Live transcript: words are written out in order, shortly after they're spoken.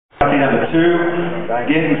number 2.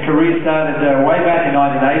 Again, his career started way back in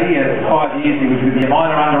 1980. At 5 years he was with the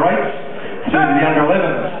minor under-8s, soon to the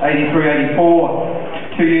under-11s, 83,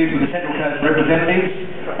 84. 2 years with the Central Coast representatives,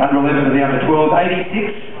 under-11 to the under-12s,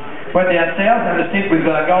 86. Went down south, had a stint with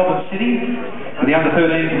Goulburn City, for the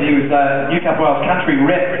under-13s, and he was New South Wales country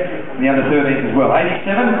rep in the under-13s as well.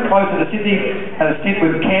 87, closer to Sydney, had a stint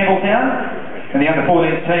with Campbelltown in the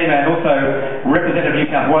under-14s team, and also represented New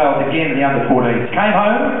South Wales again in the under-14s. Came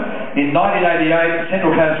home in 1988,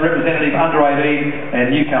 Central Coast representative under-18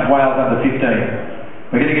 and New South Wales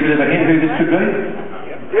under-15. We're going to give a bit of a hint who this could be?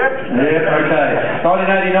 Yep, okay.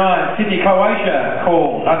 1989, Sydney Croatia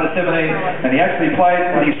called under-17, and he actually played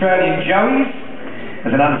for the Australian Joeys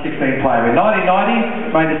as an under-16 player. In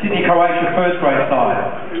 1990, made the Sydney Croatia first grade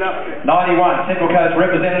side. 91, Central Coast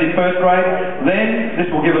representative first grade. Then, this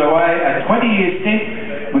will give it away, a 20-year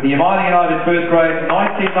stint with the Mighty United first grade,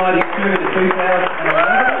 1992 to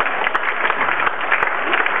 2011.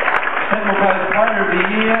 Central Coast Player of the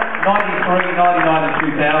Year, 93, 99 and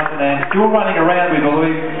 2000, and still running around, we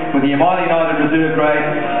believe, with the Mighty United reserve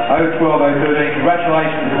grade, 012, 013.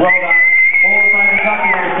 Congratulations, well done. Hall of Fame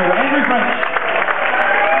inductee number 2, Andrew French.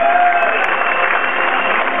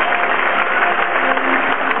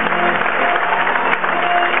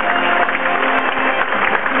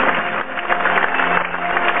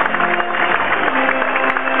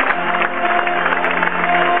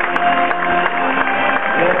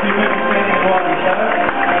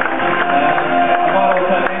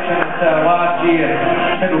 Last year,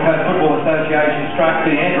 Central Coast Football Association struck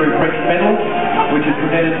the Andrew French Medal, which is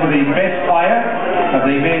presented to the best player of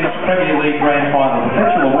the Men's Premier League Grand Final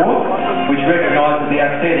Perpetual Award, which recognises the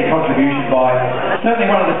outstanding contribution by certainly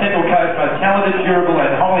one of the Central Coast most talented, durable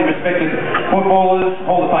and highly respected footballers,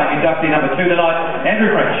 Hall of Fame inductee number 2 tonight,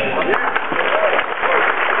 Andrew French.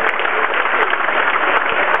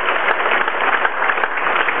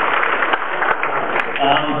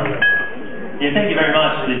 Yeah, thank you very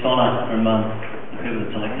much for this honour from the people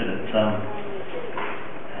that selected it. Yeah,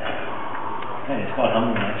 it's quite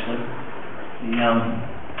humbling actually. It's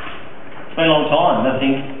been a long time. I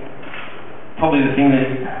think probably the thing that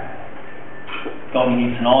got me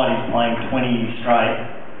here tonight is playing 20 years straight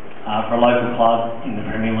for a local club in the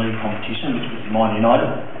Premier League competition, which was Mighty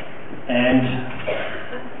United. And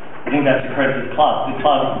I think that's a credit to the club. The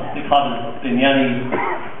club has been the only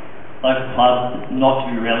local club not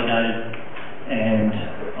to be relegated, and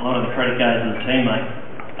a lot of the credit goes to the teammate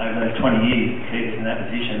over those 20 years to keep us in that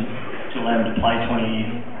position, to allow them to play 20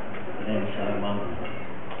 years for them. So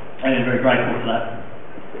I'm very grateful for that.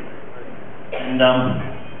 And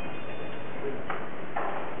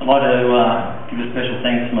I'd like to give a special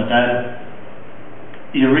thanks to my dad.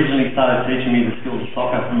 He originally started teaching me the skills of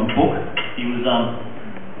soccer from a book. He was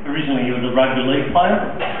originally he was a rugby league player,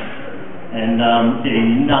 and he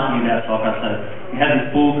knew nothing about soccer, so we had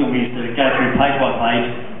this book and we used to go through page by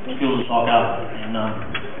page, skills of soccer, and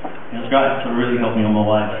it was great. So it really helped me on my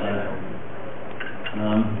way. So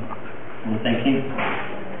I want to thank him.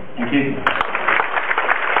 Thank you.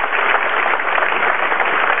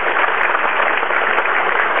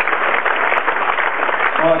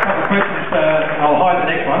 Well, a couple of questions. I'll hide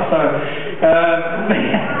the next one. So,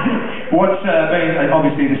 what's been,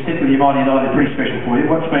 obviously, the stint with the Mighty United pretty special for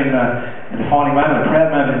you. What's been a defining moment, a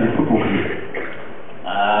proud moment in your football career?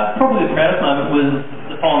 Probably the proudest moment was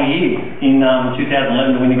the final year in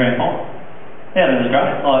 2011 to win the grand final. Yeah, that was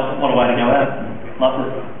great. What a way to go out. Loved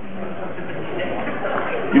it.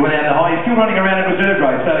 You went out to high. You're still running around in reserve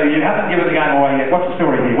grade, so you haven't given the game away yet. What's the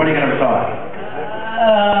story here? When are you going to retire?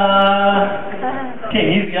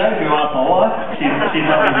 10 years ago, if you asked my wife, she's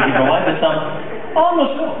not going to give away, but I'm not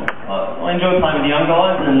sure. I enjoy playing with the young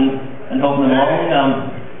guys and helping them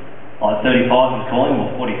along. Like 35 is calling, or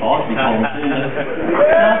 45 is calling soon. I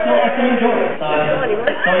still enjoy it. So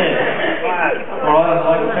yeah. Alright, I'd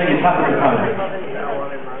like to see your toughest opponent.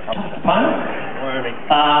 Toughest opponent?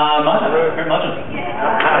 Very much.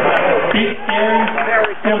 Big,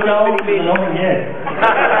 scary, still gold, is annoying, yeah.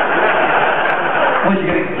 At least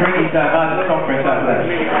you're getting to drink his margin soft drinks after that.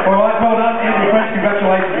 Alright, well done, Andrew French,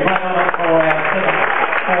 congratulations.